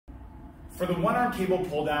For the one arm cable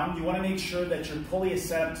pull down, you want to make sure that your pulley is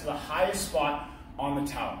set up to the highest spot on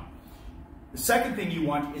the tower. The second thing you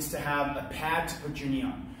want is to have a pad to put your knee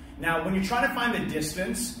on. Now, when you're trying to find the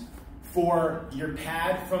distance for your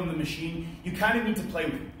pad from the machine, you kind of need to play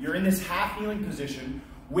with it. You're in this half kneeling position.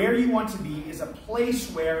 Where you want to be is a place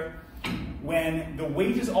where when the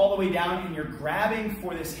weight is all the way down and you're grabbing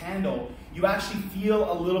for this handle, you actually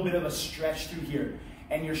feel a little bit of a stretch through here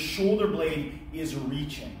and your shoulder blade is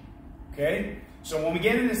reaching, okay? So when we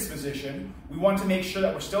get in this position, we want to make sure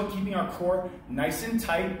that we're still keeping our core nice and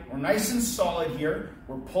tight. We're nice and solid here.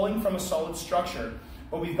 We're pulling from a solid structure,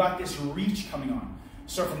 but we've got this reach coming on.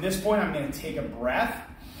 So from this point, I'm going to take a breath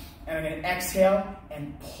and I'm going to exhale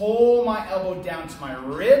and pull my elbow down to my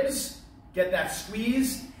ribs, get that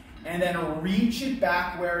squeeze, and then reach it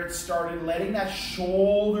back where it started, letting that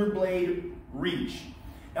shoulder blade reach.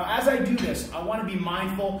 Now, as I do this, I want to be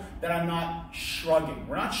mindful that I'm not shrugging.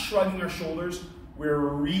 We're not shrugging our shoulders. We're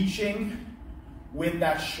reaching with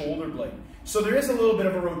that shoulder blade. So there is a little bit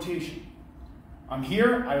of a rotation. I'm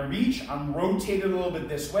here, I reach, I'm rotated a little bit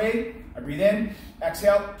this way. I breathe in,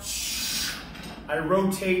 exhale. I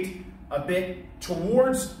rotate a bit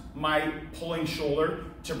towards my pulling shoulder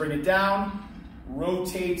to bring it down,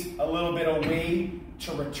 rotate a little bit away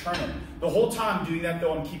to return it. The whole time I'm doing that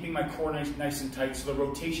though, I'm keeping my core nice and tight, so the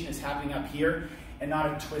rotation is happening up here and not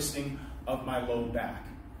a twisting of my low back.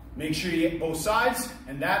 Make sure you get both sides,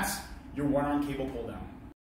 and that's your one arm cable pull down.